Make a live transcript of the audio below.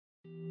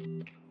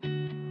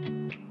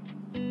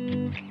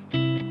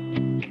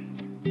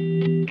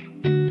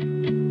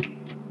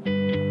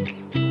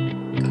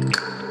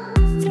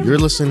You're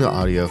listening to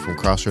audio from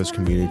Crossroads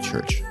Community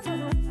Church,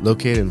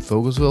 located in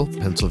Fogelsville,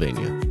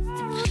 Pennsylvania.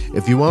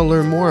 If you want to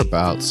learn more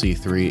about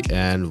C3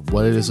 and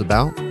what it is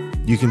about,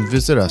 you can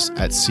visit us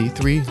at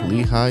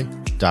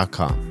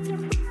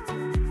c3lehigh.com.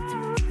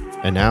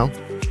 And now,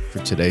 for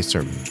today's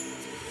sermon.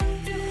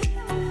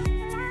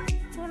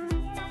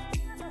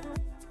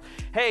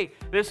 Hey,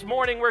 this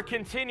morning we're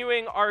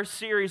continuing our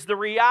series, The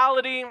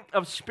Reality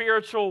of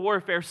Spiritual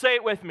Warfare. Say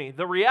it with me,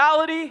 the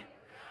reality.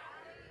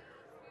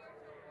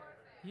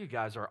 You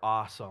guys are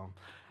awesome.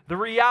 The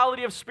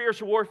reality of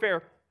spiritual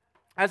warfare.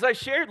 As I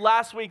shared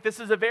last week, this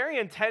is a very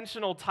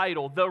intentional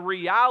title, The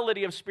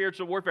Reality of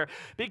Spiritual Warfare,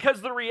 because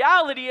the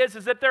reality is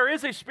that there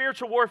is a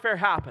spiritual warfare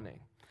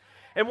happening.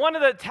 And one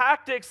of the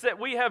tactics that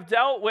we have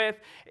dealt with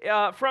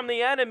from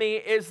the enemy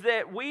is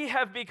that we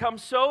have become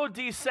so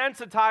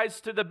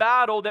desensitized to the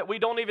battle that we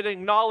don't even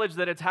acknowledge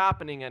that it's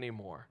happening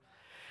anymore.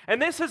 And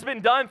this has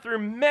been done through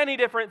many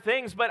different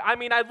things, but I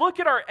look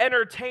at our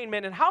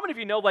entertainment, and how many of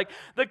you know, like,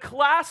 the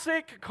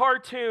classic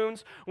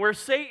cartoons where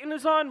Satan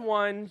is on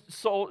one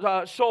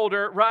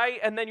shoulder, right?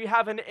 And then you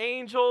have an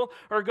angel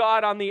or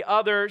God on the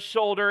other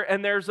shoulder,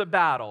 and there's a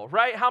battle,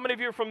 right? How many of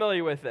you are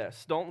familiar with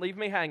this? Don't leave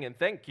me hanging.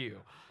 Thank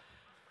you.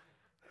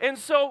 And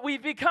so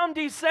we've become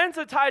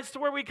desensitized to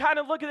where we kind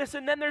of look at this,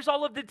 and then there's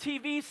all of the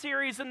TV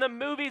series and the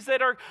movies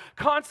that are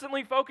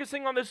constantly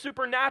focusing on the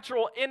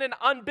supernatural in an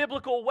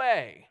unbiblical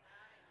way.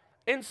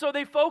 And so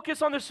they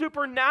focus on the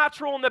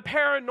supernatural and the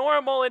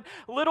paranormal, and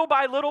little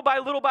by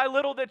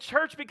little, the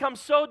church becomes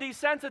so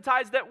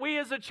desensitized that we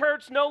as a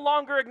church no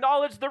longer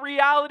acknowledge the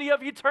reality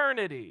of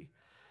eternity.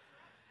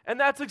 And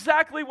that's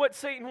exactly what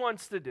Satan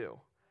wants to do,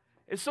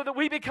 is so that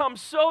we become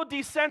so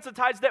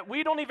desensitized that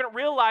we don't even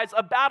realize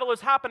a battle is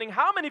happening.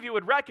 How many of you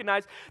would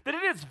recognize that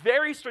it is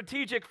very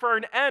strategic for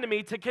an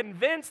enemy to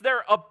convince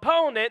their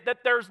opponent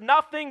that there's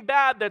nothing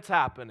bad that's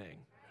happening?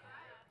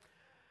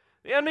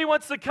 The enemy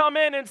wants to come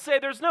in and say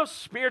there's no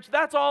spirit.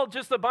 That's all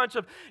just a bunch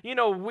of,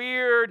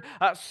 weird,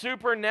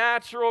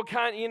 supernatural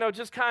kind,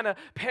 just kind of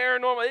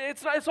paranormal.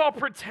 It's all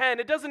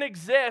pretend. It doesn't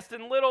exist.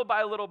 And little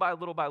by little,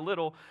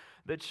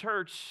 the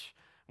church,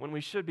 when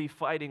we should be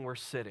fighting, we're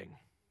sitting.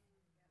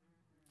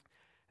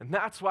 And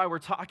that's why we're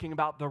talking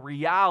about the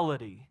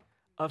reality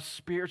of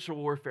spiritual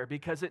warfare,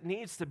 because it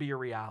needs to be a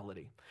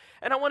reality.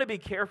 And I want to be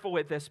careful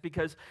with this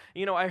because,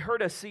 I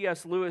heard a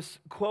C.S. Lewis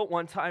quote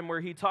one time where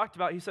he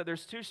said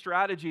there's two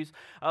strategies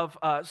of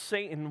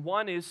Satan.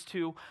 One is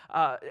to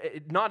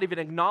not even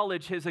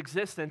acknowledge his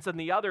existence, and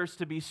the other is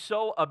to be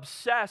so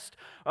obsessed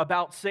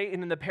about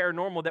Satan and the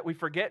paranormal that we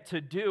forget to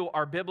do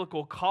our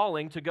biblical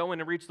calling to go in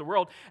and reach the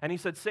world. And he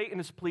said Satan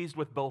is pleased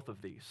with both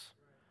of these.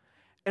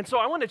 And so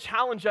I want to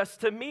challenge us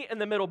to meet in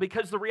the middle,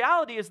 because the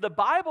reality is the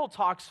Bible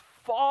talks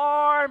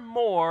far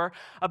more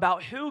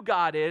about who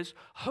God is,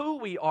 who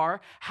we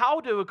are, how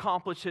to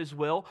accomplish His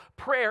will,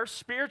 prayer,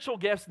 spiritual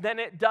gifts, than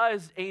it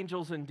does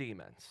angels and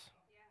demons.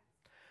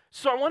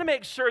 So I want to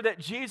make sure that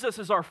Jesus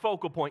is our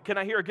focal point. Can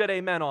I hear a good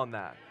amen on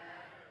that?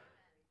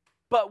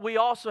 But we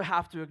also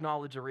have to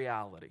acknowledge a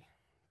reality,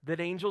 that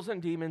angels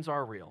and demons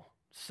are real.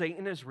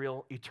 Satan is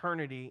real.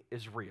 Eternity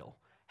is real.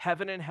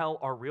 Heaven and hell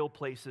are real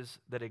places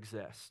that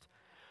exist.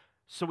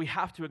 So we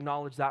have to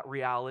acknowledge that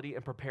reality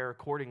and prepare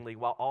accordingly,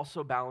 while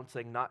also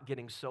balancing not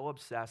getting so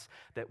obsessed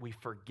that we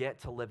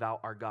forget to live out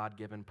our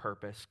God-given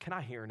purpose. Can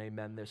I hear an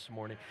amen this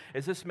morning?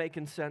 Is this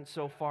making sense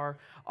so far?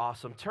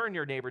 Awesome. Turn to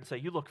your neighbor and say,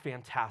 you look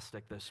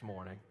fantastic this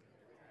morning.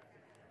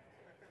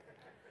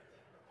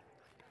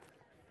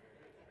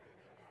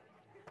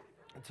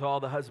 And to all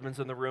the husbands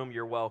in the room,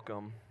 you're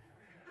welcome.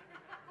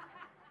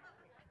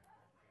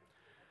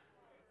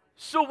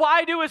 So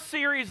why do a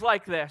series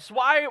like this?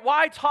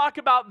 Why talk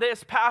about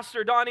this,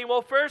 Pastor Donnie?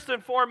 Well, first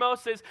and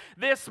foremost is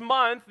this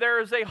month there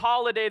is a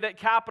holiday that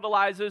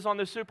capitalizes on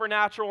the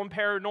supernatural and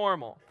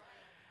paranormal.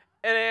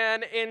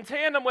 And in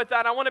tandem with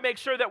that, I want to make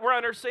sure that we're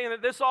understanding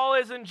that this all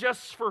isn't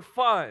just for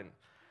fun,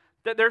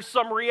 that there's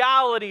some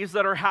realities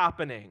that are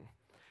happening.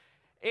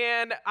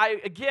 And I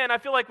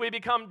feel like we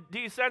become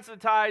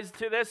desensitized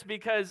to this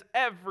because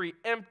every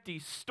empty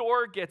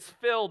store gets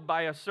filled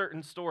by a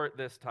certain store at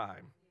this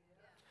time.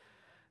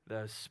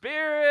 The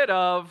spirit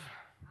of,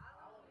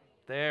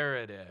 there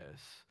it is.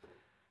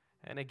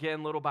 And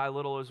again, little by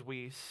little, as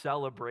we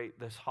celebrate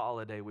this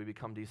holiday, we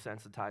become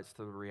desensitized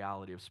to the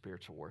reality of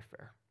spiritual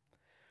warfare.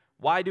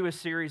 Why do a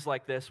series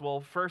like this?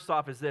 Well, first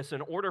off is this: in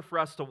order for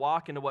us to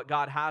walk into what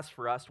God has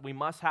for us, we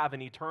must have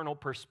an eternal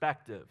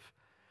perspective.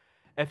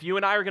 If you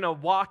and I are going to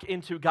walk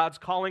into God's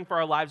calling for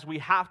our lives, we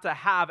have to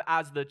have,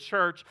 as the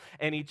church,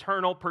 an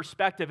eternal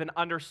perspective and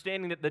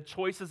understanding that the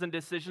choices and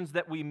decisions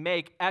that we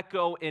make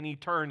echo in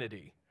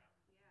eternity.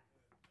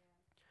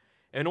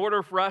 In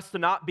order for us to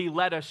not be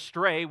led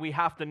astray, we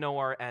have to know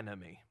our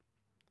enemy.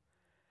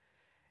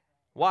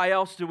 Why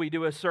else do we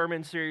do a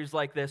sermon series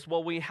like this?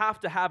 Well, we have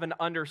to have an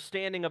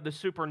understanding of the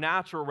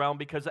supernatural realm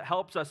because it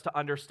helps us to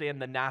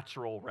understand the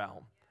natural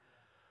realm.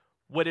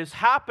 What is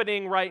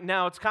happening right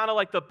now, it's kind of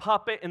like the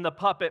puppet and the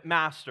puppet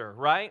master,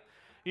 right?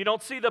 You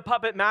don't see the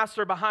puppet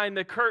master behind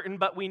the curtain,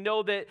 but we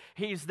know that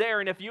he's there.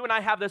 And if you and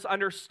I have this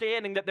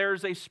understanding that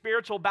there's a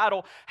spiritual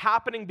battle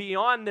happening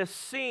beyond this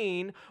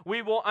scene,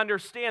 we will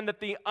understand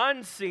that the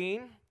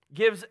unseen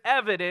gives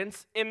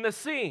evidence in the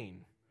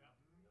scene.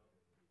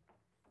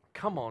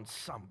 Come on,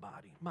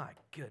 somebody. My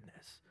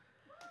goodness.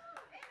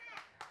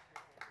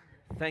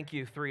 Thank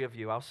you, 3 of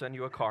you. I'll send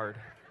you a card.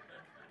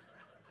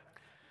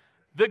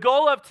 The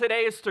goal of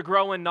today is to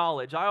grow in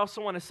knowledge. I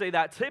also want to say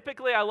that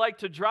typically I like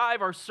to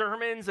drive our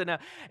sermons in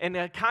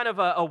a kind of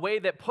a way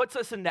that puts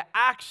us into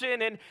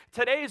action, and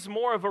today's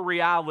more of a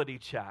reality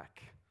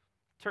check.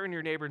 Turn to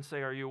your neighbor and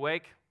say, "Are you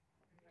awake?"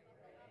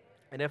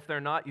 And if they're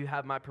not, you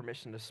have my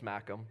permission to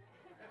smack them.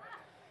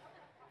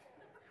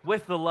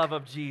 With the love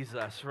of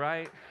Jesus,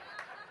 right?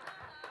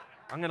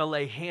 I'm going to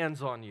lay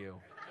hands on you.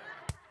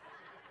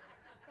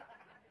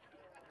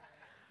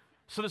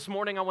 So this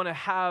morning I want to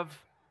have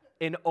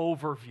an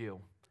overview.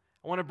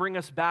 I want to bring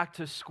us back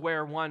to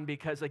square one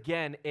because,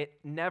 again, it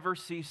never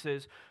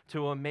ceases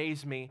to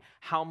amaze me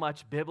how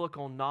much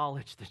biblical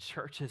knowledge the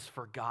church has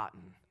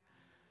forgotten.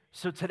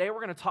 So today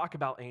we're going to talk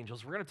about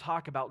angels. We're going to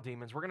talk about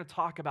demons. We're going to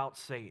talk about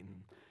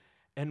Satan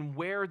and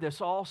where this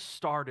all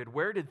started.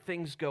 Where did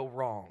things go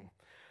wrong?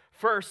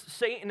 First,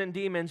 Satan and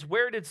demons.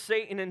 Where did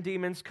Satan and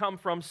demons come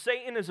from?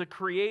 Satan is a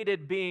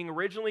created being,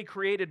 originally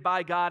created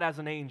by God as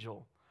an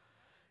angel.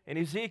 In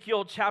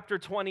Ezekiel chapter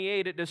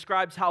 28, it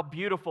describes how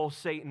beautiful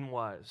Satan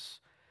was.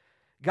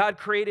 God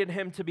created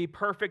him to be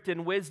perfect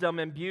in wisdom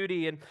and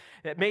beauty, and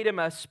it made him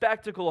a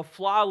spectacle of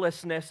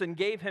flawlessness and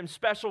gave him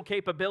special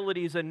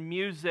capabilities in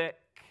music.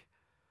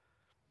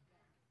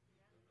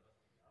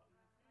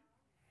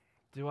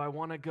 Do I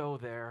want to go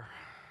there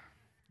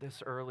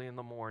this early in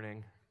the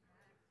morning?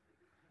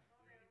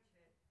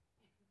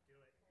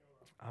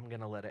 I'm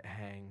going to let it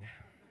hang.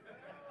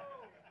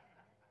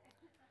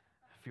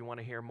 If you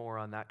want to hear more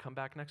on that, come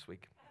back next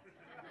week.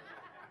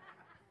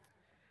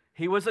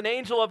 He was an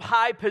angel of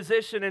high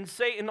position, and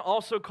Satan,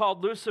 also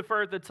called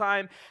Lucifer at the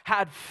time,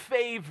 had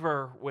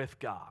favor with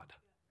God.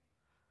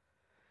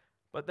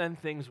 But then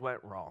things went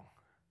wrong.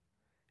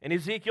 In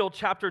Ezekiel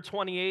chapter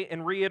 28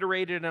 and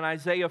reiterated in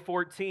Isaiah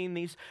 14,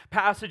 these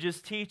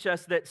passages teach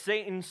us that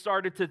Satan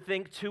started to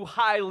think too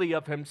highly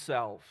of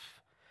himself.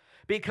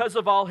 Because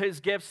of all his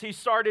gifts, he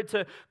started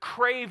to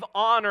crave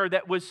honor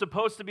that was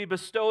supposed to be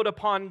bestowed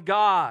upon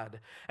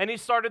God. And he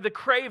started to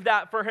crave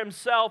that for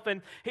himself,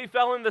 and he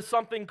fell into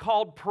something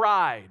called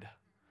pride.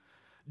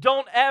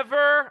 Don't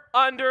ever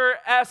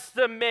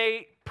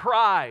underestimate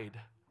pride.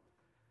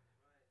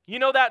 You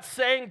know that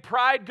saying,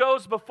 pride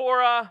goes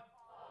before a...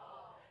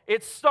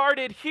 It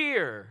started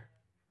here.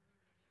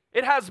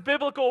 It has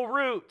biblical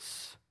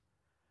roots.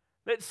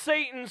 That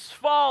Satan's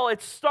fall,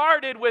 it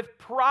started with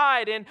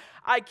pride. And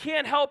I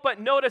can't help but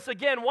notice,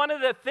 again, one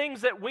of the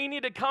things that we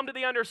need to come to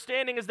the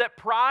understanding is that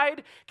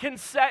pride can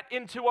set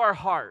into our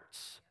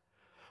hearts.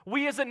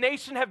 We as a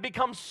nation have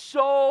become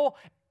so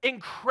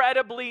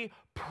incredibly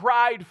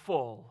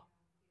prideful.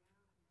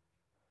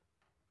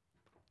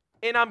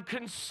 And I'm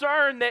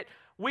concerned that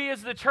we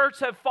as the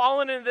church have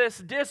fallen into this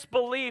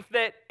disbelief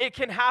that it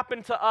can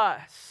happen to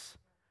us.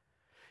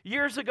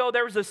 Years ago,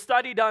 there was a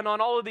study done on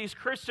all of these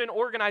Christian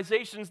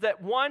organizations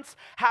that once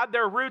had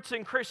their roots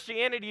in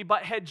Christianity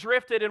but had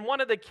drifted, and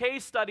one of the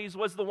case studies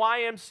was the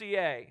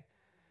YMCA.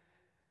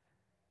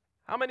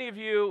 How many of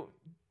you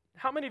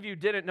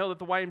didn't know that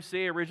the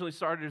YMCA originally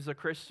started as a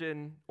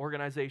Christian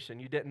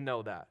organization? You didn't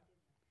know that.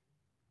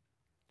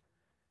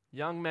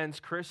 Young Men's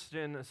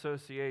Christian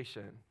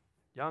Association.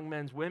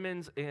 Men's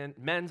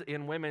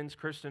and Women's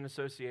Christian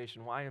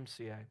Association,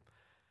 YMCA.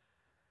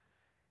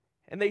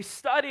 And they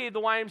studied the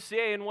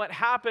YMCA and what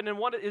happened, and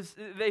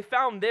they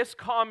found this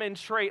common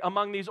trait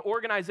among these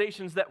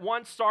organizations that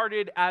once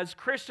started as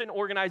Christian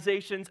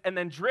organizations and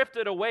then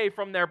drifted away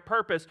from their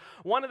purpose.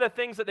 One of the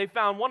things that they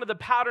found, one of the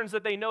patterns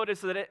that they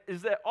noticed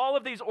is that all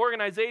of these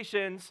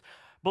organizations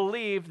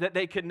believed that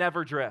they could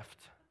never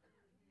drift.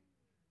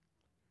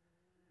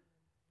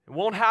 It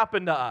won't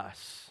happen to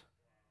us.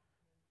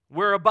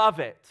 We're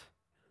above it.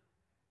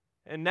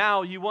 And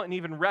now you wouldn't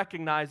even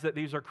recognize that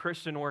these are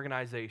Christian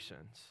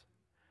organizations.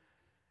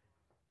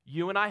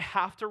 You and I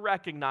have to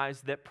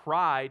recognize that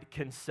pride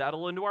can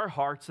settle into our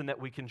hearts and that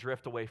we can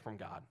drift away from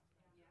God.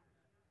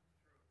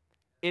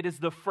 It is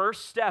the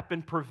first step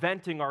in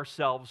preventing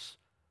ourselves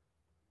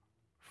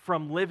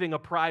from living a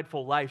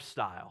prideful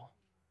lifestyle,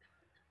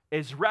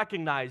 is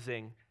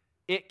recognizing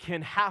it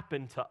can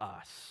happen to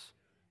us.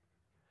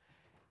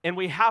 And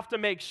we have to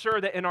make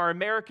sure that in our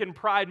American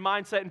pride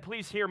mindset, and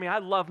please hear me, I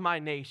love my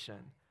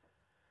nation.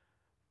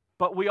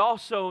 But we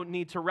also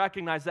need to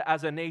recognize that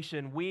as a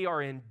nation, we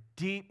are in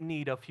deep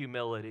need of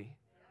humility.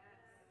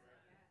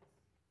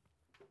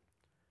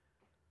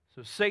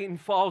 So Satan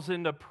falls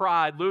into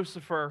pride.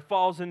 Lucifer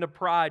falls into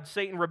pride.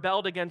 Satan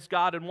rebelled against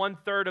God, and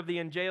 1/3 of the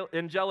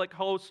angelic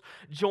hosts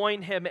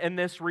join him in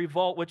this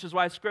revolt, which is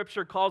why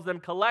Scripture calls them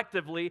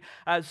collectively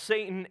as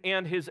Satan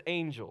and his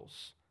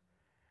angels.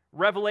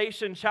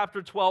 Revelation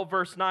chapter 12,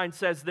 verse 9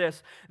 says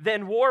this,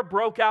 "Then war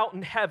broke out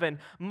in heaven.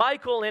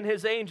 Michael and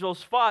his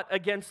angels fought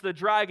against the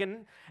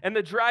dragon, and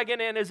the dragon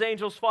and his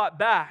angels fought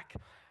back.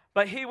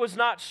 But he was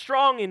not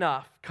strong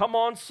enough." Come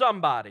on,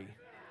 somebody.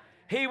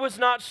 He was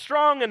not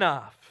strong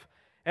enough.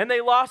 And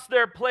they lost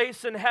their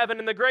place in heaven,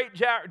 and the great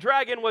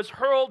dragon was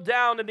hurled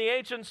down, and the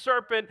ancient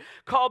serpent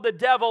called the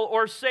devil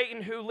or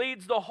Satan, who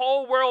leads the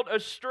whole world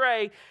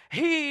astray.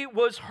 He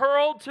was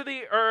hurled to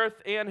the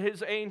earth, and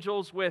his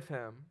angels with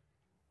him.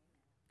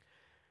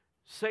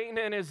 Satan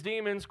and his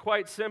demons,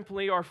 quite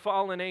simply, are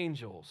fallen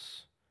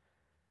angels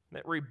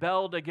that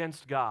rebelled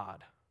against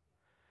God.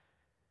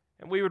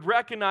 And we would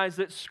recognize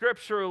that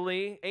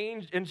scripturally,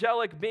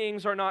 angelic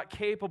beings are not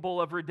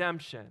capable of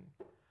redemption.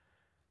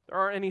 There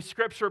aren't any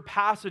scripture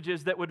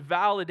passages that would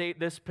validate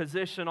this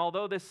position,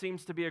 although this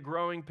seems to be a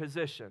growing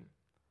position.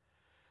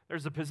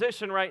 There's a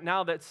position right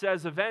now that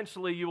says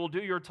eventually you will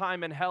do your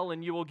time in hell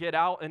and you will get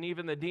out, and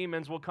even the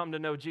demons will come to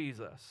know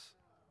Jesus.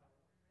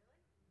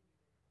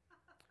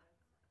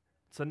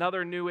 It's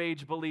another New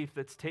Age belief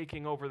that's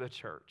taking over the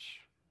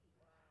church.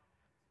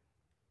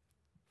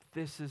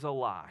 This is a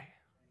lie.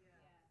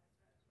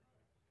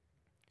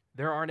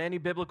 There aren't any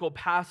biblical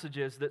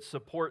passages that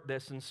support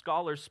this, and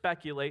scholars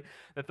speculate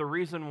that the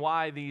reason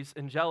why these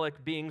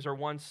angelic beings, or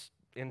once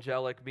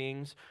angelic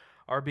beings,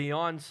 are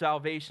beyond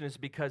salvation is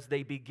because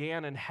they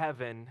began in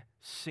heaven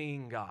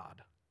seeing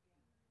God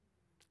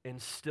and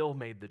still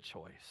made the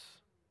choice.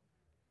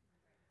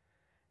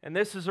 And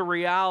this is a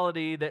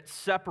reality that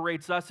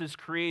separates us as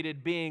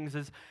created beings.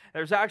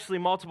 There's actually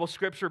multiple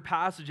scripture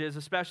passages,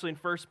 especially in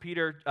 1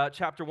 Peter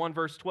chapter 1,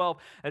 verse 12,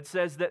 that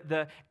says that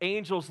the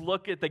angels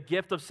look at the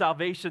gift of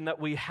salvation that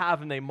we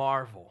have and they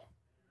marvel.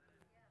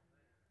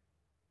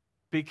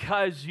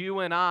 Because you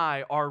and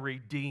I are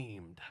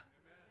redeemed.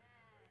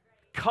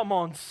 Come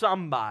on,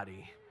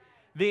 somebody.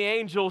 The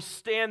angels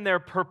stand there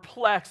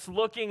perplexed,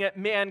 looking at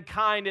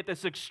mankind, at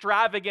this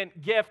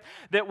extravagant gift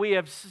that we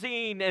have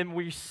seen and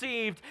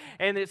received,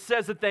 and it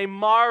says that they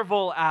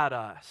marvel at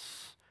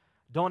us.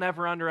 Don't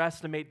ever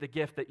underestimate the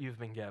gift that you've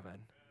been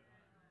given.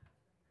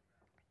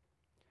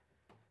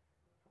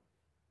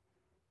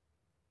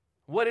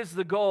 What is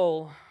the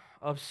goal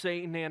of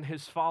Satan and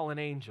his fallen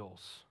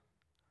angels?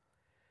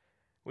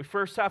 We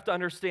first have to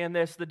understand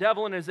this. The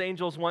devil and his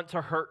angels want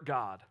to hurt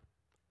God.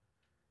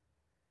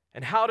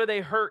 And how do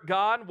they hurt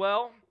God?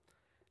 Well,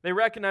 they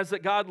recognize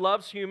that God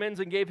loves humans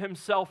and gave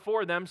himself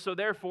for them, so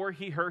therefore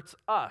he hurts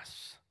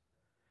us.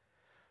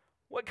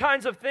 What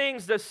kinds of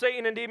things does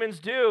Satan and demons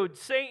do?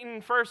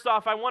 Satan, first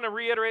off, I want to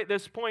reiterate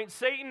this point.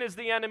 Satan is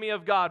the enemy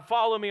of God.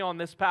 Follow me on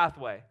this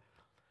pathway.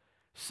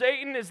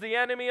 Satan is the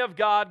enemy of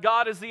God.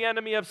 God is the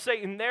enemy of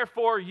Satan.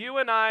 Therefore, you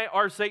and I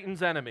are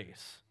Satan's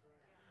enemies.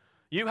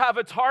 You have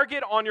a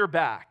target on your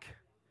back.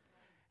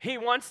 He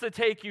wants to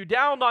take you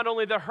down, not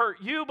only to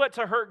hurt you, but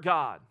to hurt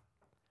God.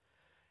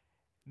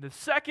 The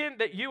second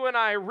that you and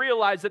I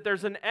realize that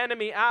there's an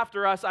enemy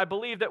after us, I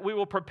believe that we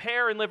will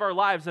prepare and live our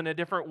lives in a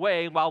different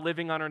way while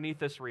living underneath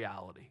this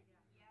reality.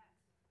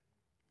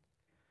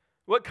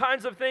 What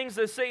kinds of things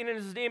does Satan and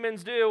his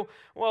demons do?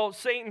 Well,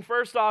 Satan,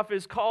 first off,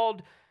 is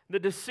called the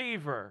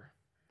deceiver.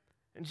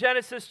 In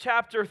Genesis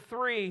chapter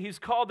 3, he's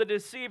called the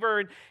deceiver,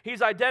 and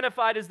he's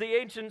identified as the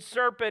ancient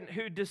serpent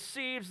who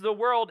deceives the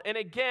world. And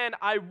again,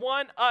 I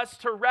want us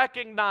to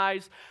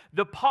recognize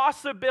the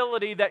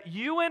possibility that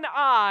you and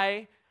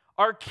I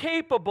are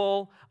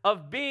capable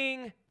of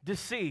being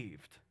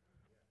deceived.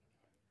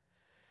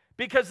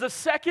 Because the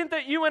second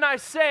that you and I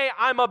say,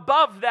 I'm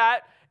above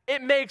that,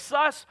 it makes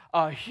us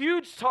a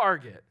huge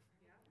target.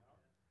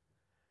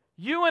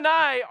 You and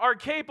I are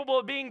capable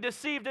of being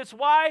deceived. It's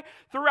why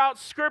throughout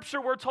Scripture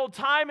we're told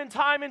time and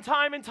time and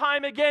time and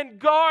time again,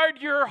 guard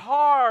your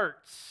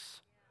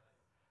hearts.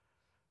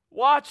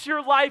 Watch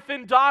your life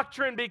and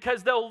doctrine,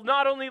 because they'll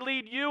not only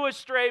lead you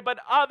astray, but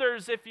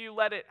others if you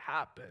let it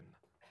happen.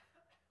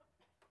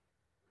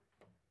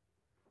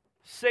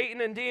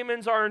 Satan and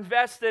demons are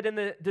invested in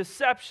the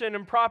deception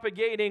and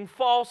propagating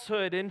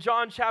falsehood. In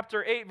John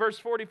chapter 8, verse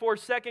 44,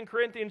 2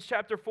 Corinthians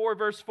chapter 4,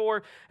 verse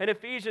 4, and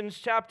Ephesians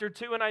chapter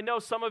 2. And I know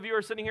some of you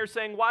are sitting here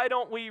saying, why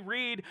don't we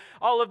read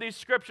all of these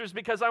scriptures?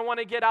 Because I want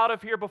to get out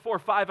of here before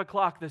 5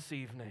 o'clock this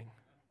evening.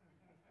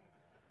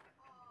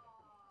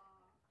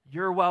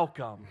 You're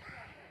welcome.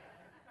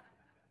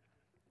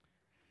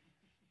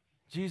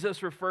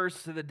 Jesus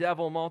refers to the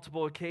devil on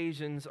multiple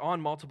occasions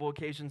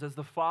as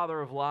the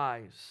father of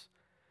lies.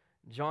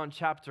 John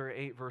chapter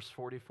 8, verse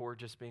 44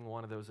 just being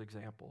one of those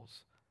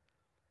examples.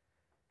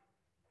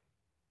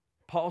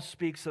 Paul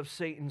speaks of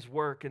Satan's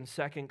work in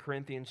 2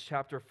 Corinthians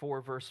chapter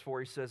 4, verse 4.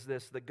 He says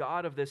this, the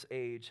God of this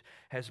age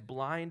has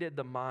blinded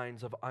the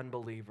minds of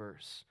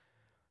unbelievers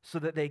so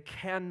that they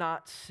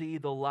cannot see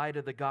the light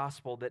of the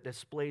gospel that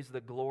displays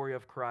the glory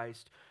of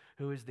Christ,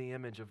 who is the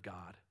image of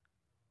God.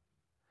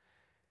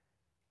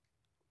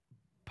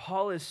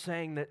 Paul is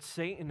saying that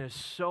Satan is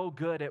so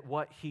good at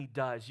what he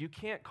does. You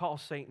can't call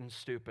Satan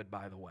stupid,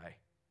 by the way.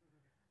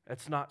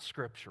 It's not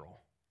scriptural.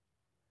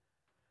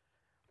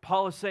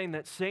 Paul is saying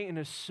that Satan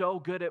is so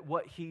good at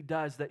what he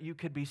does that you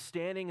could be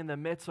standing in the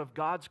midst of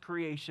God's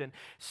creation,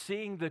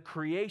 seeing the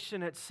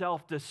creation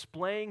itself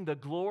displaying the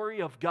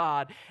glory of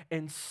God,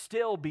 and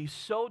still be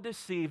so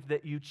deceived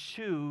that you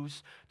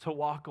choose to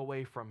walk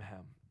away from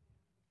him.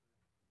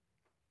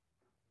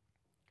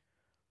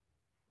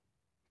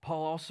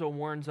 Paul also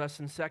warns us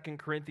in 2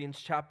 Corinthians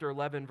chapter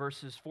 11,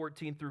 verses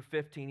 14 through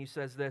 15. He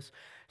says this,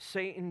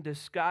 Satan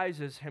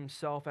disguises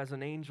himself as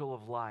an angel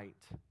of light.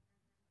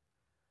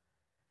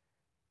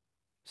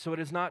 So it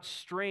is not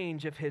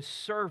strange if his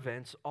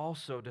servants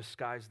also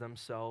disguise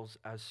themselves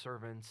as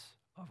servants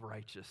of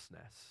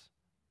righteousness.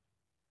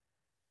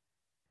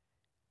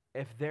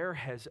 If there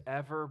has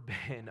ever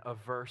been a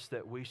verse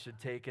that we should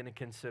take into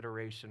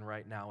consideration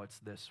right now, it's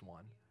this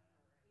one.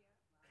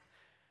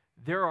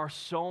 There are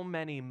so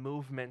many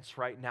movements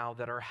right now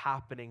that are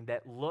happening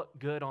that look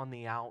good on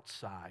the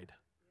outside.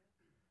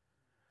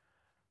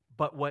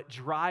 But what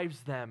drives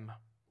them,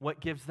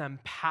 what gives them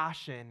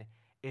passion,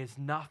 is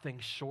nothing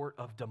short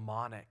of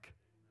demonic.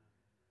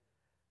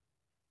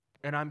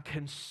 And I'm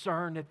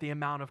concerned at the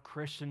amount of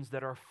Christians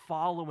that are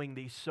following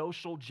these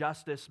social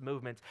justice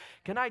movements.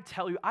 Can I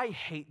tell you, I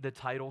hate the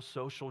title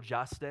social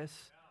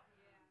justice.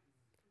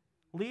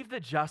 Leave the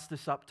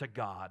justice up to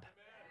God.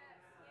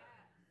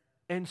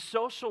 And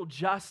social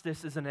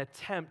justice is an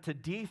attempt to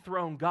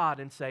dethrone God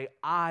and say,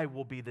 I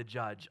will be the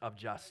judge of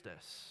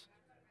justice.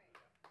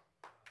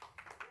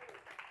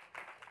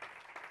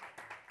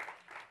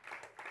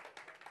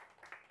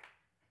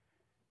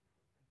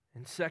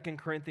 In 2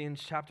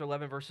 Corinthians chapter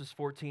 11, verses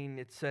 14,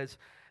 it says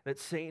that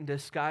Satan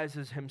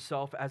disguises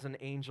himself as an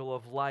angel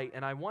of light.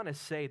 And I want to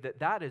say that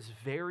that is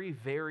very,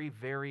 very,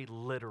 very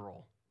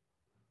literal.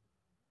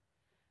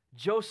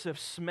 Joseph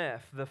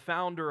Smith, the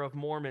founder of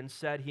Mormon,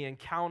 said he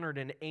encountered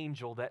an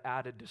angel that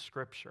added to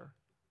Scripture.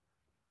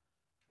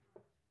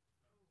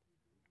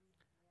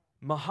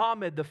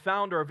 Muhammad, the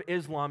founder of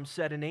Islam,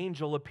 said an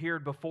angel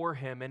appeared before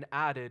him and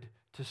added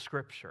to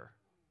Scripture.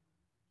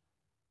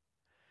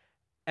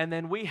 And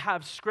then we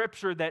have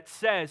Scripture that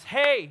says,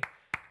 hey,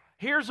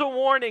 here's a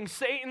warning.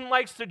 Satan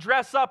likes to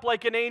dress up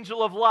like an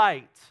angel of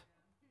light.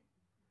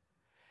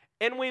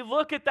 And we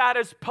look at that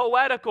as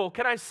poetical.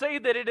 Can I say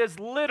that it is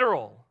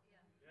literal?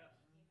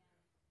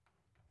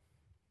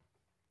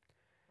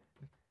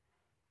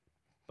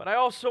 But I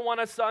also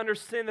want us to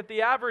understand that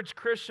the average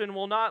Christian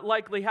will not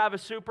likely have a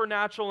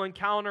supernatural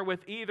encounter with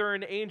either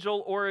an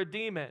angel or a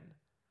demon.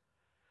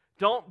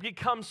 Don't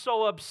become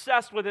so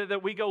obsessed with it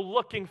that we go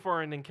looking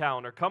for an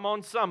encounter. Come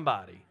on,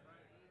 somebody.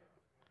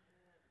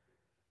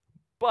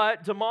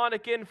 But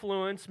demonic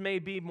influence may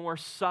be more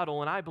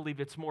subtle, and I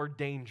believe it's more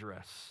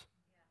dangerous.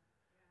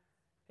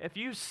 If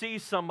you see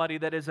somebody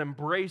that has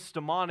embraced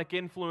demonic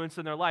influence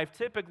in their life,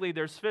 typically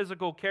there's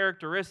physical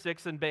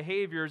characteristics and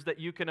behaviors that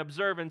you can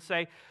observe and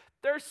say,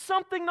 there's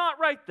something not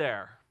right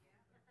there.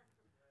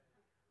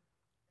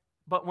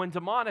 But when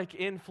demonic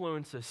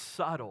influence is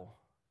subtle,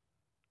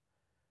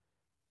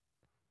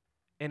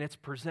 and it's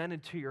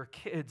presented to your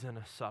kids in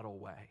a subtle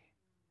way,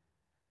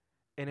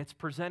 and it's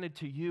presented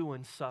to you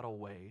in subtle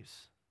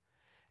ways,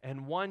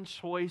 and one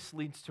choice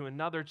leads to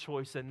another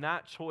choice, and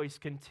that choice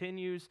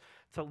continues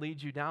to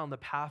lead you down the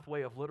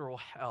pathway of literal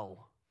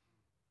hell,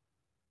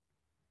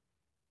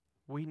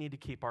 we need to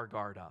keep our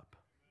guard up.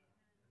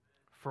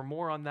 For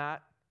more on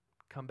that,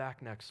 come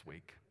back next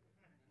week.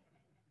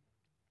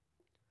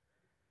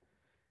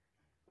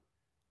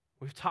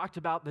 We've talked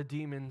about the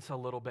demons a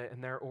little bit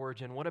and their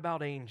origin. What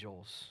about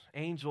angels?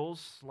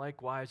 Angels,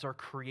 likewise, are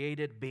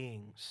created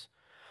beings.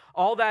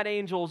 All that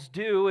angels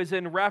do is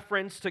in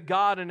reference to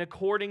God and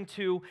according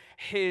to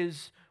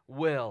His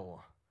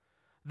will.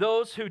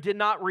 Those who did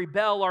not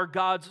rebel are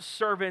God's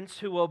servants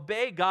who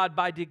obey God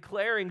by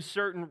declaring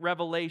certain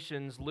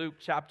revelations. Luke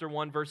chapter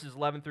 1, verses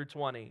 11 through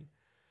 20.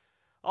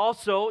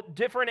 Also,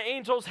 different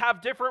angels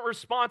have different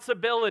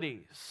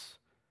responsibilities.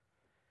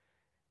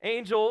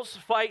 Angels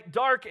fight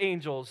dark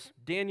angels,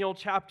 Daniel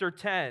chapter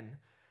 10.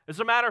 As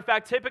a matter of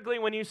fact, typically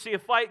when you see a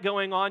fight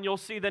going on, you'll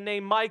see the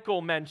name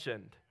Michael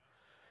mentioned.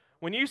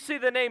 When you see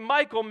the name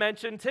Michael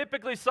mentioned,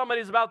 typically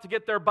somebody's about to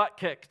get their butt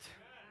kicked.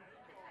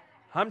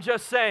 I'm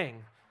just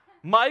saying.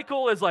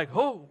 Michael is like,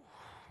 oh.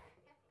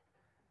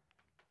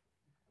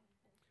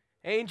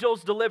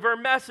 Angels deliver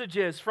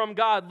messages from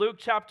God. Luke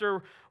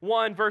chapter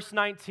 1, verse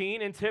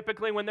 19. And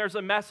typically when there's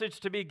a message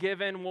to be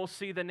given, we'll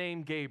see the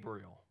name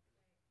Gabriel.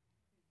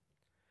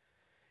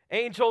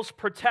 Angels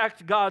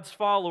protect God's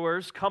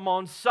followers. Come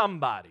on,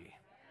 somebody.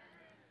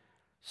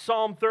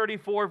 Psalm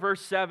 34, verse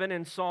 7,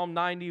 and Psalm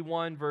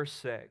 91, verse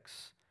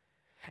 6.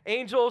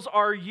 Angels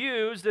are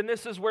used, and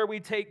this is where we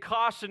take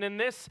caution, and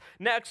this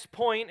next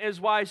point is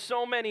why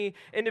so many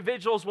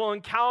individuals will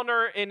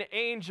encounter an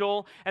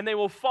angel, and they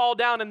will fall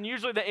down, and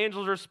usually the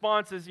angel's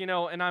response is,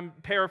 and I'm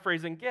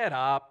paraphrasing, get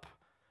up.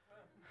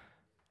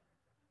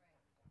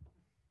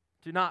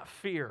 Do not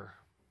fear.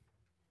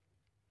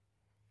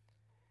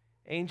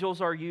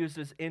 Angels are used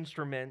as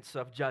instruments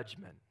of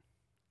judgment.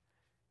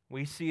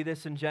 We see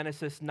this in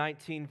Genesis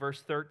 19,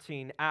 verse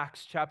 13,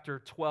 Acts chapter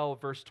 12,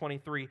 verse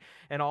 23,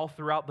 and all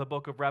throughout the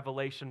book of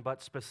Revelation,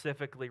 but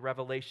specifically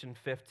Revelation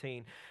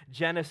 15.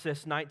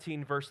 Genesis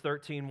 19, verse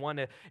 13,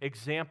 one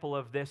example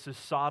of this is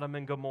Sodom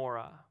and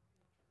Gomorrah,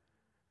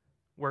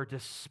 where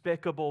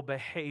despicable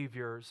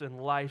behaviors and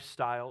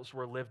lifestyles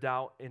were lived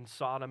out in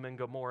Sodom and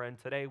Gomorrah. And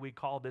today we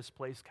call this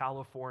place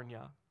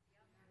California.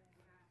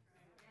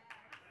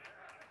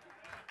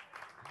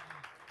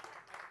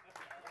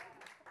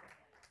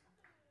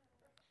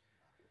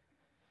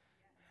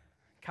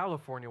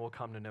 California will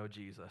come to know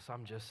Jesus,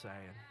 I'm just saying.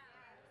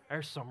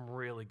 There's some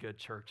really good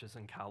churches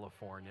in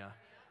California.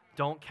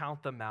 Don't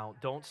count them out.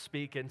 Don't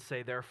speak and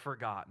say they're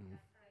forgotten.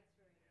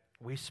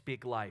 We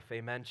speak life.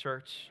 Amen,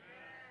 church?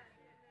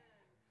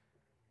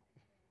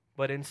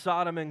 But in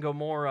Sodom and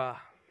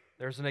Gomorrah,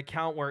 there's an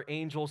account where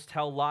angels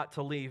tell Lot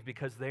to leave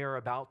because they are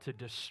about to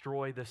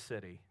destroy the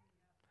city.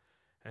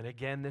 And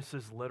again, this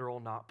is literal,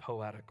 not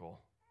poetical.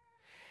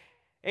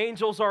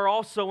 Angels are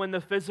also in the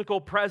physical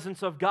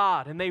presence of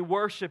God, and they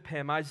worship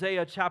Him.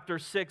 Isaiah chapter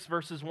 6,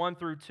 verses 1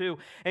 through 2.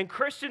 And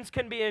Christians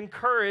can be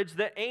encouraged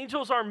that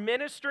angels are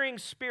ministering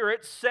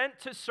spirits sent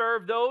to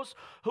serve those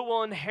who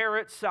will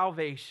inherit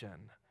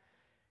salvation.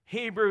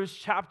 Hebrews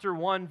chapter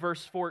 1,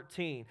 verse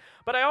 14.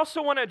 But I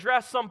also want to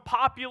address some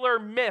popular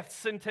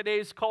myths in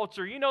today's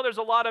culture. You know there's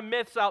a lot of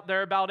myths out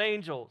there about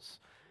angels.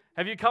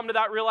 Have you come to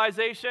that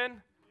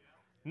realization?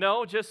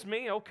 No, just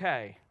me?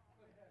 Okay.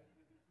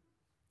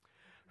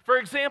 For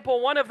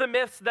example, one of the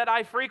myths that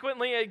I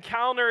frequently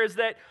encounter is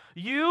that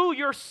you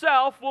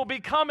yourself will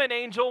become an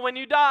angel when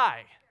you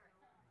die.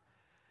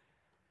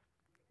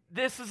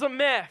 This is a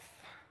myth.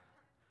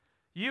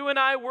 You and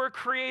I were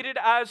created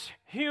as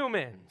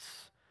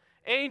humans.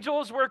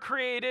 Angels were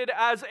created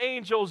as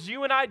angels.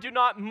 You and I do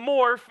not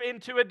morph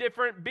into a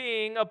different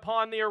being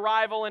upon the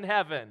arrival in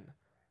heaven.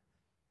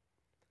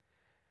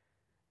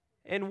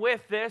 And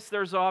with this,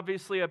 there's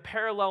obviously a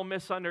parallel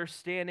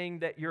misunderstanding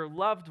that your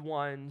loved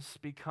ones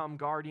become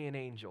guardian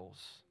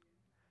angels.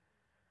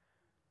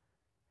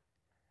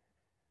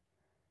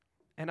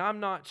 And I'm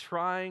not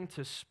trying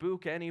to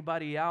spook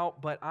anybody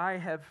out, but I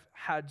have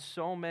had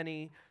so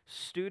many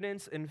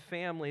students and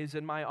families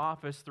in my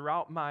office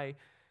throughout my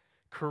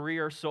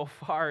career so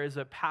far as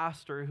a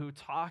pastor who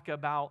talk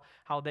about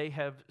how they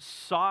have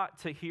sought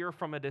to hear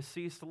from a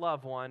deceased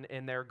loved one,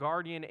 and their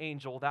guardian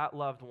angel, that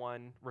loved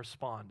one,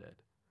 responded.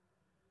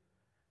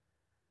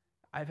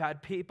 I've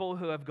had people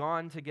who have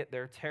gone to get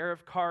their tarot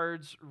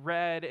cards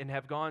read and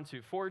have gone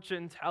to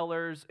fortune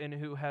tellers and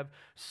who have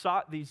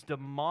sought these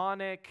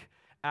demonic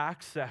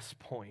access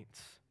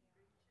points,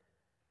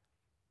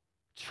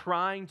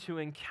 trying to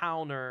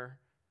encounter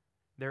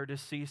their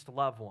deceased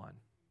loved one.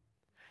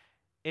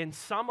 And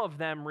some of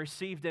them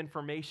received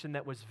information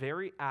that was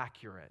very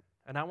accurate.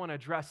 And I want to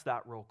address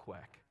that real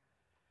quick.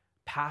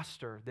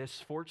 Pastor,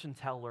 this fortune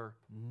teller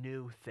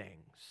knew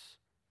things.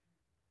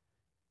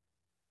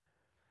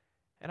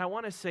 And I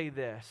want to say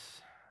this.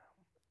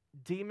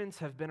 Demons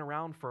have been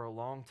around for a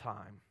long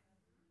time.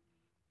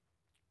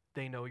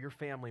 They know your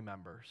family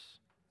members.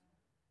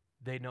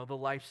 They know the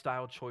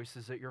lifestyle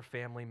choices that your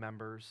family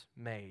members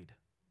made.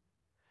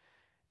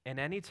 And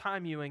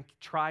anytime you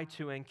try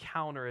to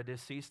encounter a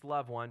deceased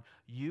loved one,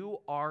 you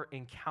are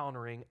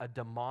encountering a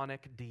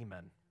demonic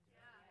demon.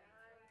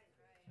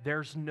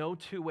 There's no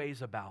two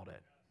ways about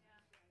it.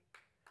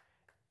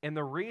 And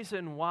the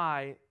reason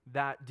why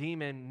that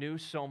demon knew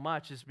so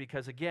much is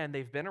because, again,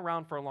 they've been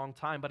around for a long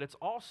time, but it's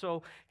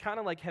also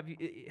kind of like, have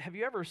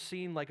you ever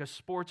seen like a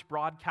sports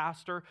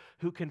broadcaster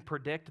who can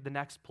predict the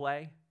next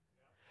play?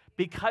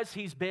 Because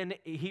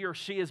he or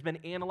she has been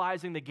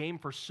analyzing the game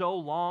for so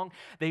long,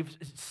 they've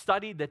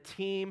studied the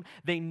team,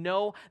 they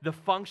know the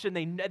function,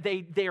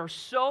 they are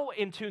so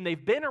in tune,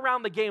 they've been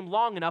around the game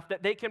long enough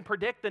that they can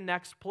predict the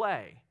next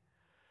play.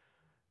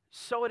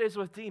 So it is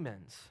with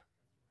demons.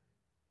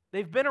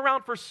 They've been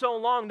around for so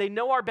long, they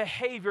know our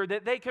behavior,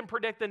 that they can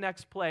predict the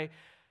next play.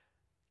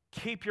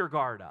 Keep your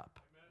guard up.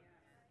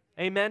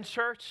 Amen,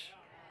 church?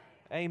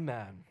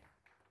 Amen.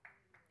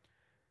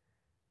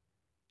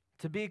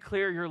 To be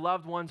clear, your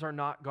loved ones are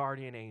not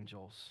guardian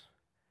angels.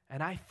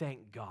 And I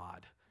thank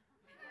God.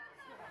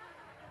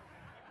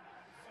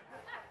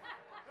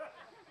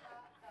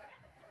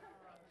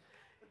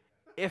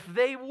 If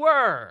they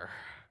were,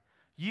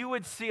 you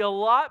would see a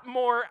lot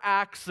more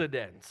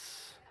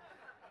accidents.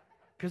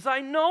 Because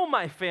I know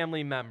my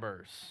family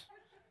members.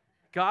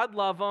 God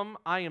love them.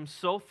 I am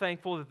so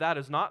thankful that that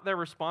is not their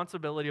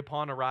responsibility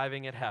upon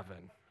arriving at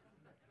heaven.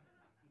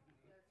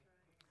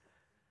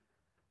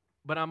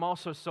 But I'm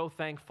also so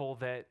thankful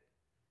that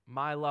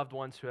my loved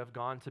ones who have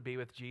gone to be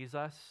with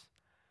Jesus,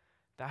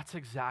 that's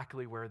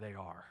exactly where they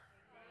are.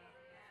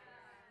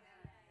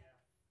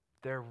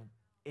 They're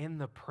in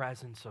the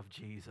presence of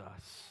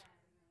Jesus.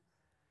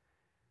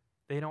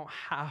 They don't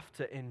have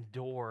to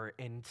endure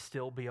and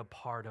still be a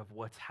part of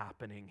what's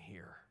happening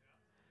here.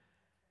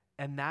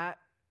 And that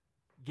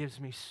gives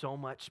me so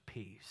much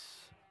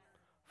peace.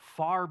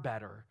 Far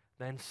better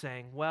than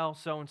saying, well,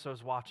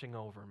 so-and-so's watching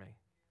over me.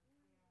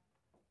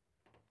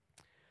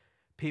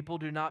 People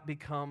do not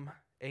become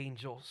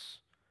angels.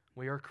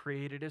 We are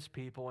created as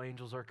people.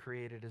 Angels are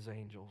created as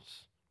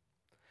angels.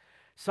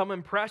 Some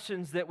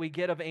impressions that we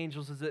get of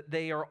angels is that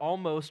they are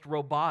almost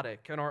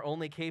robotic and are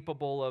only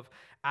capable of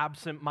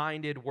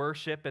absent-minded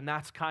worship, and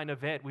that's kind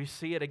of it. We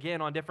see it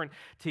again on different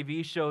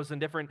TV shows and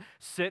different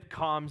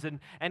sitcoms, and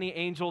any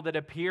angel that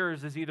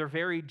appears is either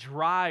very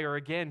dry or,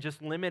 again,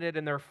 just limited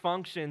in their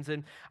functions.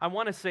 And I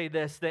want to say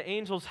this, that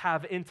angels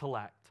have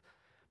intellect.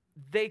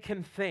 They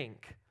can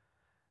think.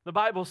 The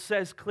Bible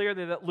says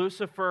clearly that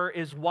Lucifer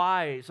is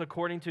wise,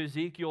 according to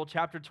Ezekiel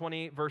chapter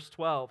 28, verse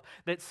 12,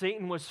 that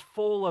Satan was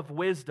full of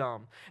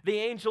wisdom. The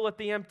angel at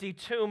the empty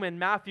tomb in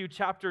Matthew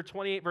chapter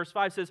 28, verse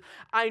 5 says,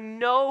 I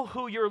know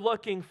who you're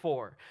looking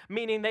for,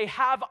 meaning they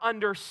have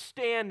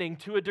understanding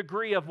to a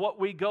degree of what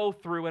we go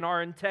through and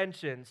our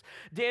intentions.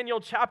 Daniel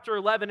chapter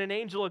 11, an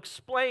angel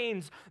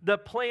explains the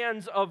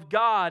plans of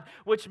God,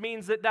 which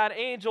means that that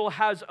angel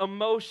has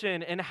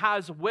emotion and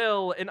has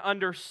will and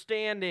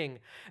understanding.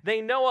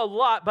 They know a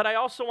lot. But I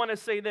also want to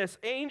say this,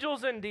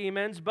 angels and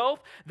demons,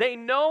 both, they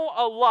know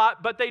a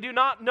lot, but they do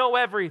not know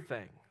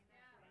everything.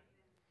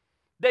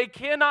 They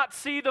cannot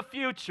see the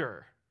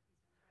future.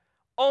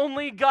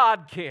 Only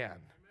God can.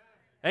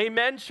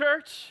 Amen,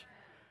 church?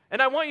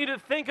 And I want you to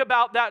think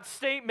about that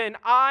statement,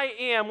 I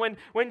am. When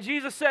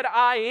Jesus said,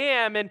 I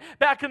am, and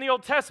back in the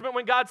Old Testament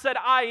when God said,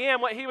 I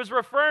am, what he was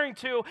referring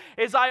to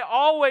is I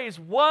always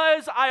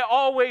was, I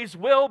always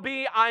will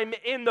be. I'm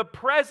in the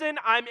present,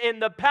 I'm in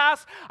the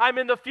past, I'm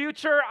in the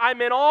future,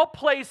 I'm in all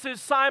places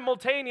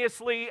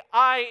simultaneously.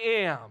 I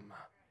am.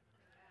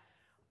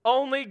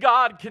 Only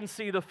God can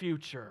see the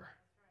future.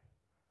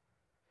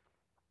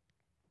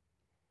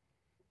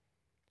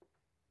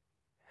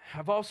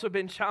 I've also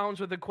been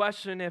challenged with the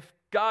question, if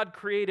God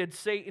created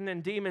Satan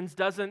and demons,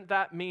 doesn't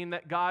that mean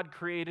that God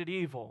created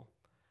evil?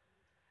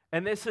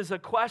 And this is a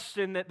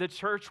question that the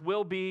church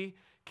will be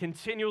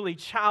continually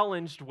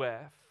challenged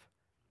with.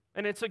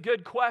 And it's a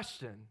good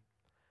question.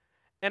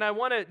 And I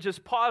want to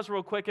just pause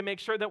real quick and make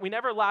sure that we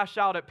never lash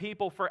out at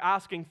people for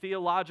asking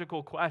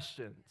theological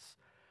questions.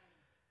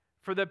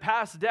 For the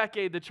past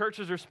decade, the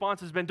church's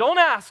response has been, don't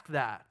ask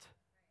that.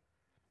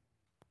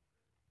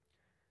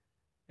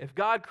 If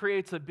God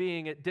creates a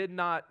being, it did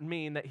not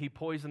mean that he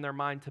poisoned their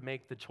mind to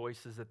make the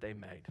choices that they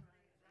made.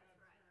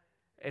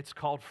 It's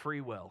called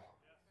free will.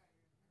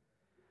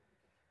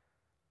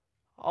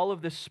 All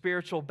of the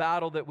spiritual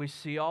battle that we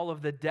see, all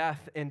of the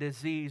death and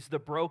disease, the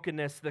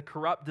brokenness, the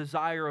corrupt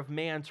desire of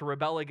man to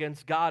rebel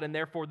against God, and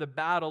therefore the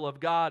battle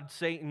of God,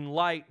 Satan,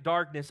 light,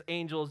 darkness,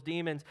 angels,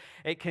 demons,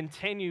 it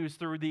continues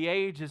through the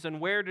ages. And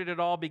where did it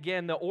all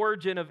begin? The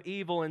origin of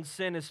evil and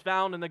sin is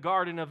found in the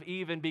Garden of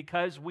Eden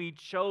because we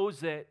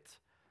chose it.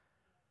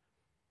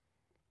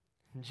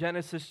 In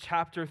Genesis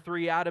chapter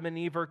 3, Adam and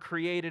Eve are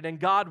created, and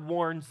God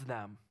warns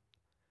them.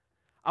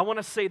 I want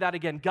to say that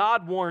again.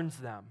 God warns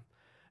them.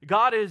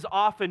 God is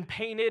often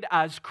painted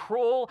as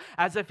cruel,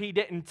 as if he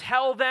didn't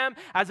tell them,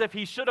 as if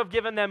he should have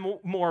given them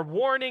more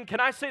warning. Can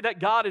I say that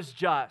God is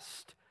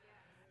just?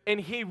 And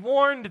he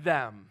warned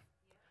them,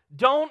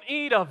 don't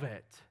eat of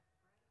it.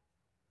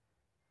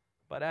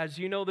 But as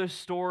you know this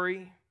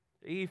story,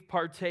 Eve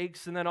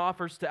partakes and then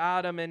offers to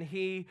Adam, and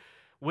he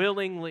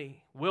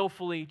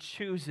willfully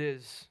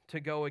chooses to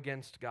go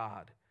against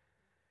God.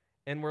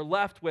 And we're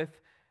left with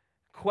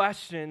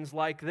questions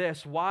like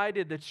this. Why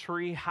did the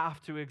tree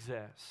have to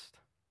exist?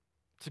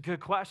 It's a good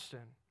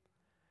question.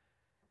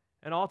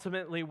 And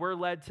ultimately, we're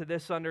led to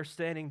this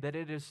understanding that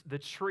the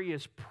tree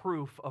is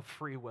proof of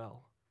free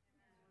will.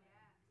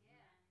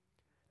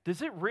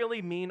 Does it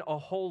really mean a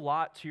whole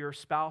lot to your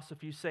spouse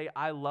if you say,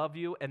 I love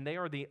you, and they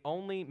are the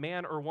only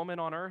man or woman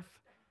on earth?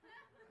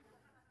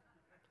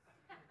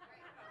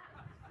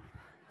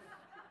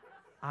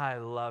 I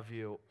love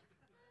you.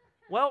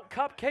 Well,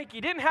 Cupcake,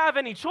 you didn't have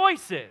any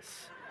choices.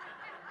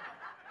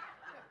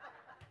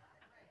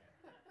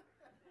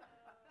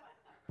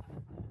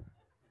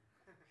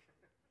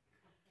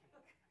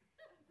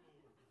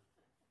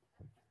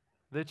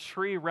 The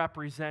tree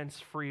represents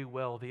free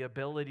will, the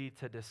ability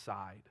to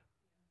decide.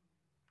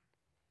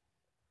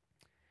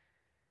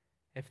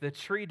 If the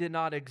tree did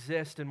not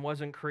exist and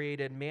wasn't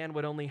created, man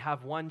would only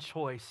have one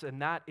choice, and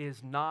that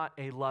is not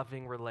a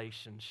loving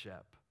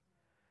relationship.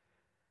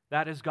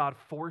 That is God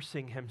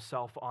forcing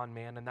himself on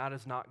man, and that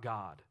is not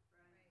God.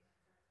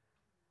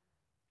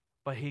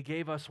 But he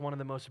gave us one of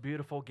the most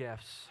beautiful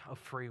gifts of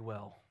free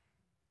will.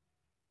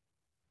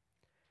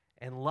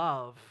 And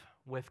love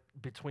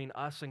between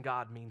us and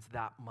God means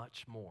that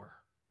much more.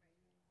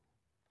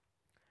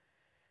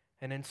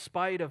 And in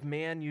spite of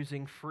man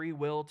using free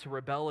will to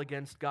rebel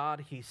against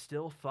God, he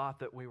still thought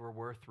that we were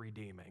worth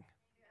redeeming.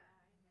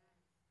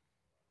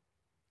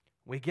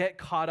 We get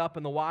caught up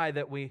in the why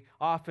that we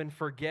often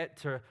forget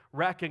to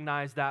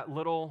recognize that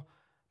little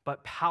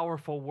but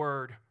powerful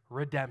word,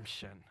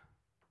 redemption.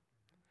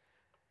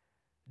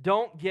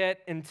 Don't get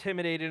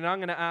intimidated, and I'm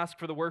going to ask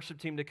for the worship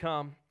team to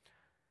come.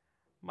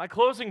 My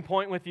closing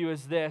point with you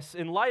is this.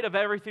 In light of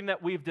everything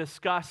that we've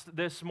discussed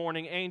this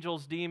morning,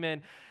 angels,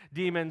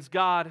 demons,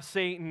 God,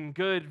 Satan,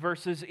 good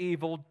versus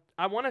evil,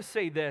 I want to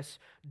say this.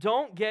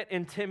 Don't get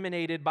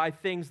intimidated by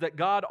things that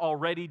God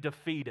already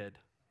defeated.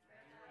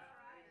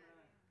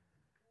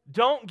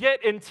 Don't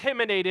get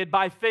intimidated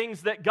by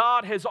things that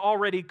God has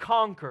already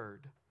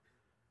conquered.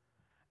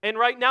 And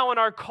right now in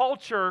our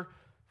culture,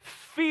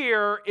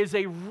 fear is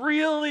a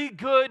really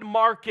good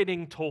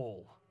marketing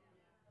tool.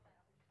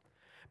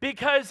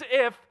 Because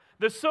if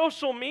the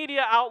social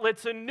media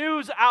outlets and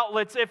news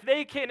outlets, if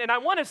they can, and I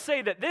want to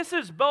say that this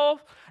is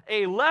both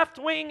a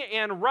left-wing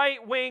and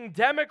right-wing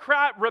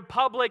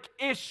Democrat-Republic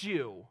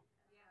issue.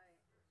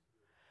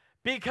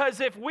 Because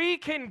if we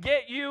can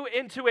get you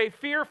into a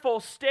fearful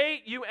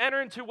state, you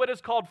enter into what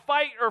is called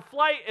fight or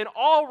flight, and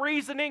all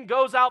reasoning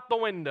goes out the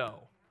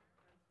window.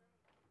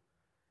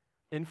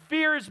 And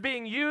fear is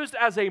being used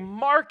as a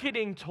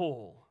marketing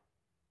tool.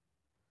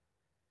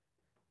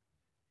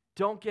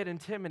 Don't get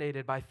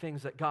intimidated by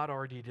things that God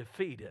already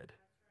defeated.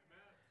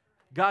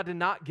 God did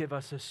not give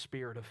us a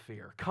spirit of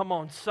fear. Come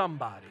on,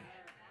 somebody.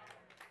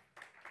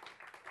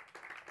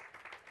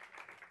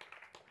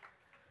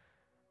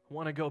 I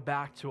want to go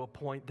back to a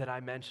point that I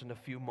mentioned a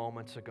few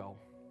moments ago.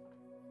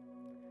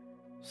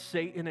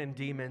 Satan and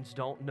demons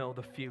don't know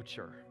the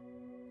future.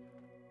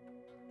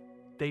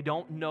 They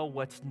don't know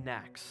what's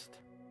next.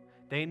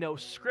 They know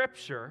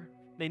Scripture.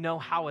 They know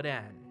how it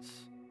ends.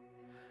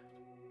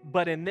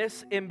 But in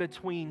this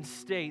in-between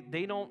state,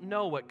 they don't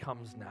know what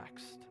comes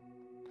next.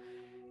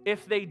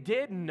 If they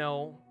did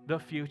know the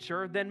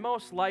future, then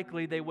most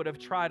likely they would have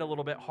tried a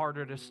little bit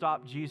harder to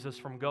stop Jesus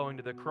from going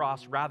to the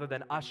cross rather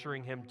than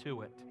ushering him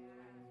to it.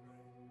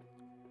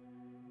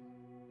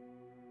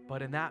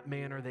 But in that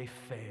manner, they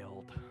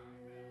failed.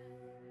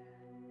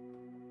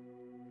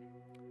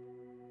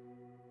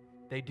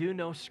 They do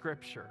know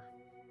Scripture.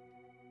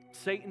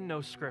 Satan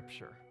knows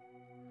Scripture.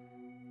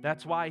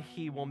 That's why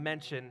he will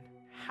mention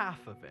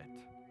half of it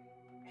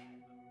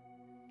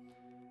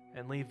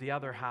and leave the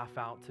other half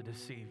out to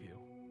deceive you.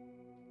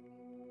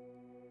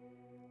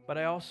 But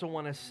I also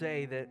want to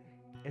say that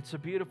it's a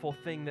beautiful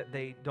thing that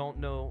they don't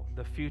know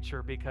the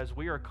future, because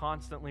we are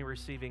constantly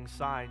receiving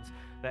signs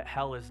that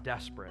hell is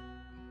desperate.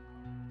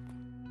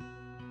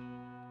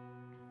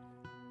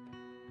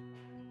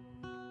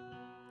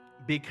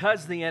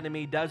 Because the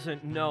enemy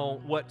doesn't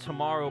know what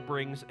tomorrow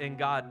brings and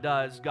God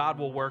does, God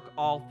will work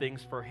all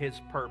things for his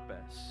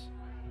purpose.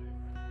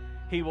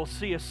 He will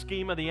see a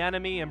scheme of the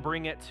enemy and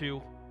bring it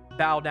to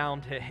bow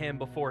down to him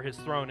before his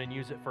throne and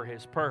use it for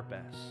his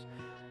purpose.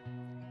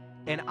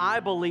 And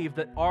I believe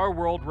that our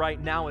world right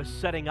now is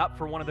setting up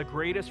for one of the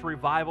greatest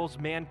revivals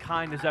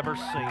mankind has ever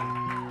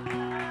seen.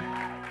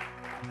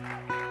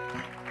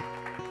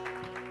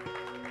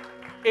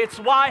 It's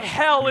why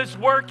hell is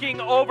working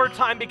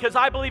overtime, because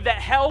I believe that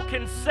hell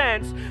can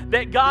sense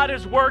that God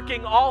is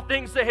working all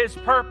things to his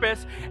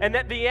purpose and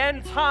that the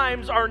end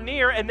times are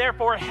near, and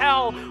therefore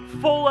hell,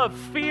 full of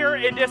fear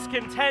and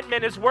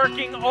discontentment, is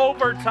working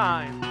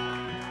overtime.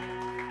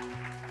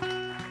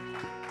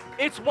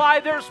 It's why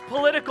there's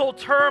political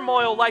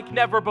turmoil like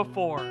never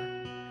before.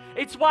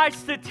 It's why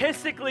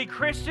statistically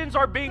Christians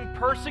are being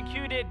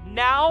persecuted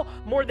now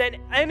more than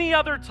any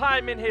other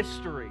time in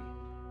history.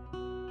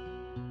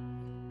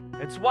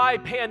 It's why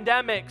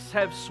pandemics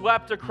have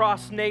swept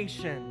across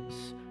nations,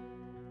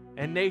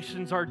 and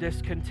nations are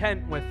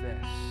discontent with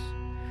this.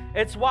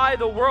 It's why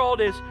the world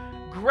is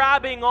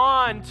grabbing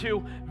on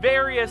to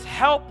various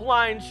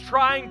helplines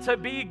trying to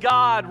be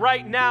God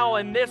right now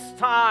in this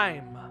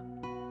time.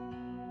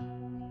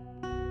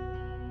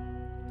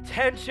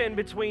 Tension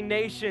between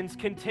nations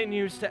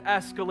continues to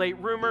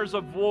escalate. Rumors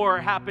of war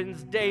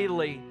happens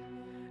daily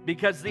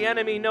because the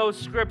enemy knows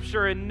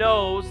Scripture and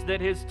knows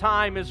that his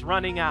time is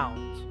running out.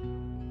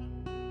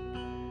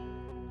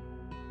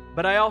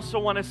 But I also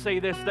want to say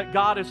this, that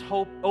God is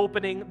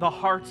opening the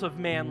hearts of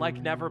man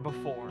like never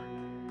before.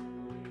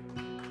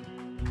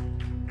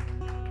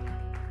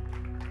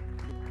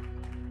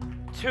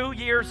 Two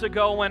years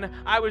ago, when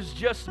I was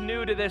just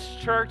new to this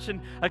church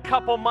and a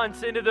couple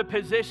months into the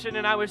position,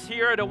 and I was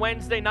here at a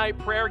Wednesday night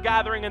prayer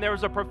gathering, and there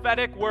was a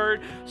prophetic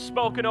word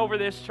spoken over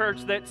this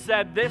church that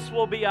said, this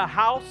will be a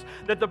house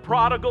that the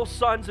prodigal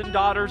sons and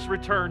daughters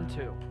return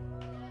to.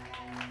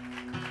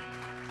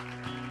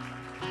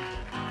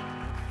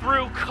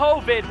 Through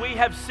COVID, we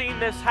have seen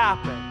this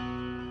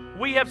happen.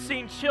 We have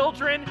seen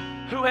children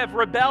who have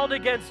rebelled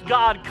against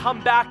God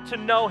come back to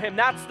know Him.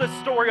 That's the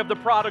story of the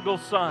prodigal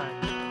son.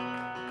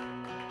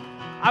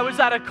 I was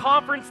at a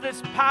conference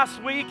this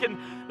past week, and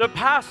the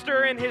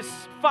pastor in his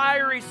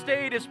fiery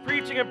state is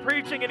preaching,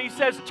 and he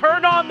says,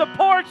 turn on the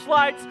porch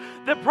lights.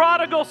 The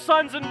prodigal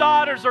sons and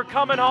daughters are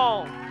coming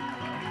home.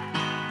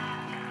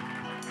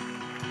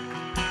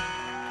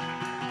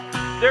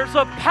 There's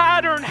a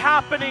pattern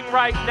happening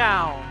right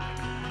now.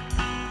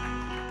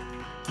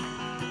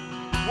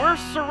 We're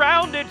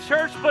surrounded,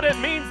 church, but it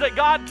means that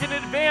God can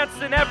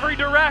advance in every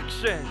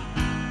direction.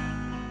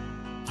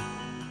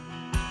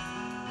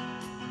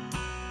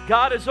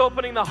 God is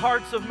opening the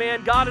hearts of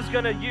man. God is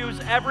going to use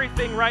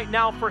everything right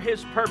now for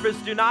His purpose.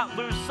 Do not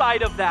lose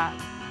sight of that.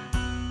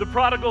 The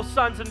prodigal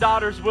sons and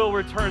daughters will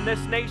return. This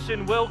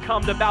nation will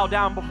come to bow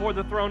down before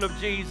the throne of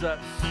Jesus.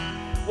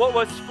 What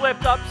was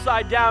flipped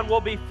upside down will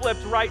be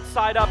flipped right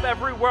side up.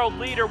 Every world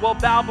leader will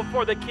bow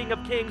before the King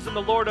of Kings and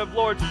the Lord of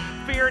Lords.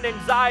 Fear and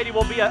anxiety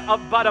will be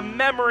but a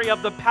memory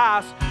of the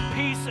past.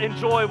 Peace and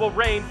joy will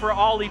reign for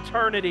all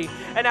eternity.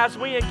 And as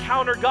we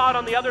encounter God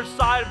on the other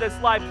side of this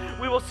life,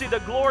 we will see the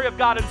glory of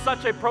God in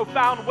such a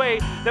profound way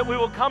that we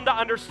will come to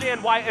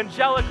understand why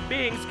angelic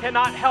beings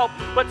cannot help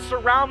but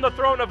surround the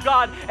throne of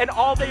God, and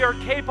all they are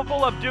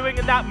capable of doing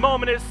in that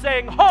moment is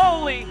saying,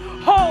 "Holy,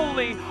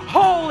 holy,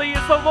 holy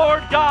is the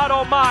Lord God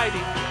Almighty."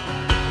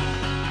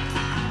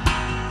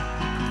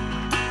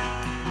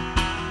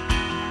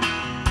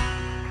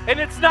 And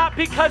it's not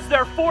because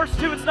they're forced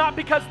to, it's not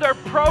because they're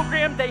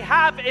programmed. They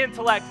have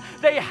intellect,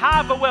 they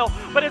have a will,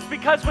 but it's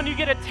because when you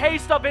get a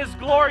taste of His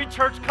glory,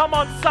 church, come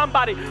on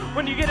somebody,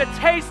 when you get a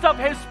taste of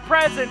His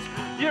presence,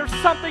 there's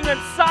something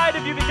inside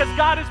of you because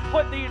God has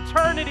put the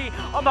eternity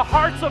on the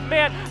hearts of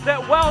man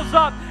that wells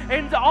up,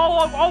 and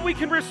all we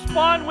can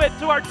respond with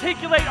to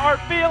articulate our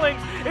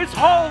feelings is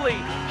holy,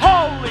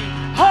 holy,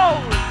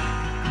 holy.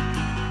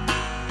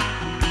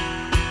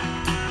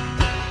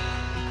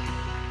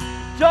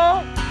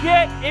 Don't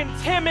get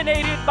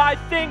intimidated by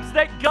things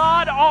that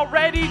God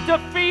already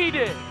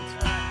defeated.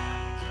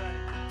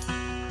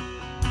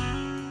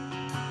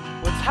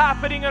 What's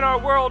happening in our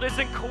world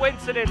isn't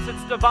coincidence,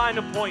 it's divine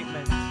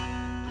appointment.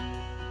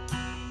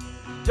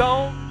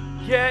 Don't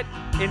get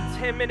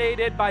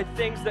intimidated by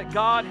things that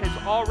God has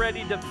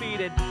already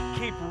defeated.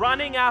 Keep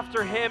running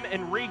after Him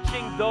and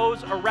reaching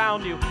those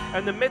around you.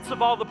 In the midst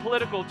of all the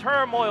political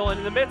turmoil and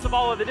in the midst of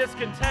all of the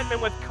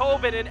discontentment with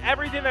COVID and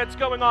everything that's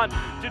going on,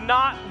 do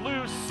not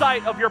lose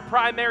sight of your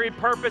primary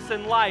purpose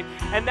in life,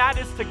 and that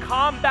is to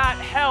combat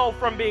hell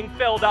from being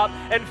filled up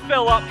and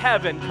fill up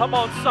heaven. Come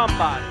on,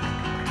 somebody.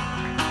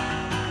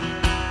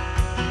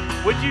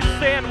 Would you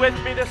stand with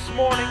me this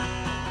morning?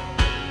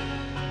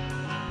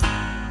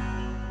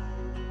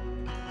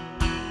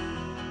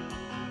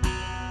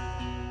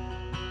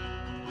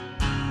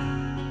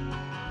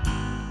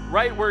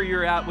 Right where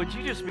you're at, would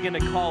you just begin to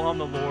call on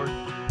the Lord?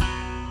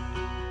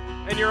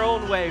 In your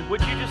own way,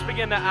 would you just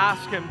begin to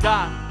ask Him,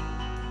 God,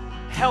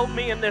 help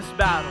me in this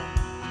battle.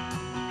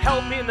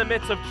 Help me in the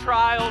midst of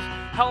trials.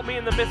 Help me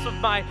in the midst of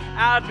my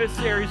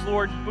adversaries,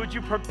 Lord. Would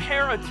you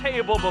prepare a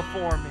table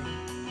before me?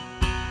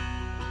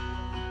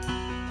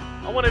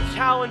 I want to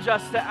challenge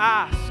us to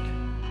ask,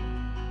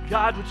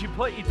 God, would you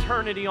put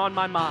eternity on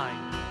my mind?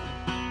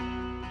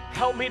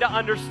 Help me to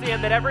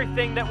understand that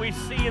everything that we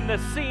see in the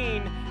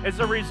scene is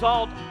a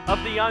result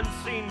of the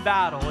unseen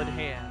battle at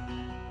hand.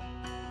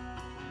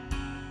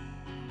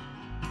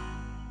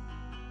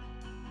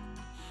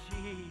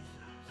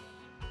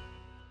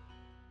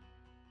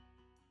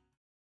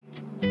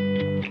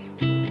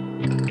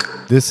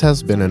 Jesus. This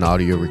has been an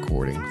audio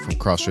recording from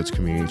Crossroads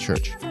Community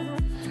Church.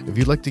 If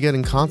you'd like to get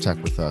in contact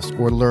with us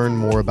or learn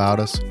more about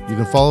us, you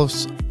can follow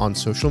us on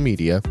social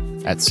media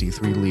at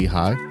C3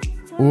 Lehigh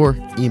or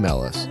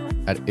email us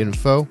at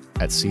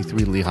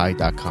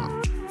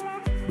info@c3lehigh.com.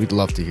 We'd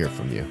love to hear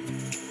from you.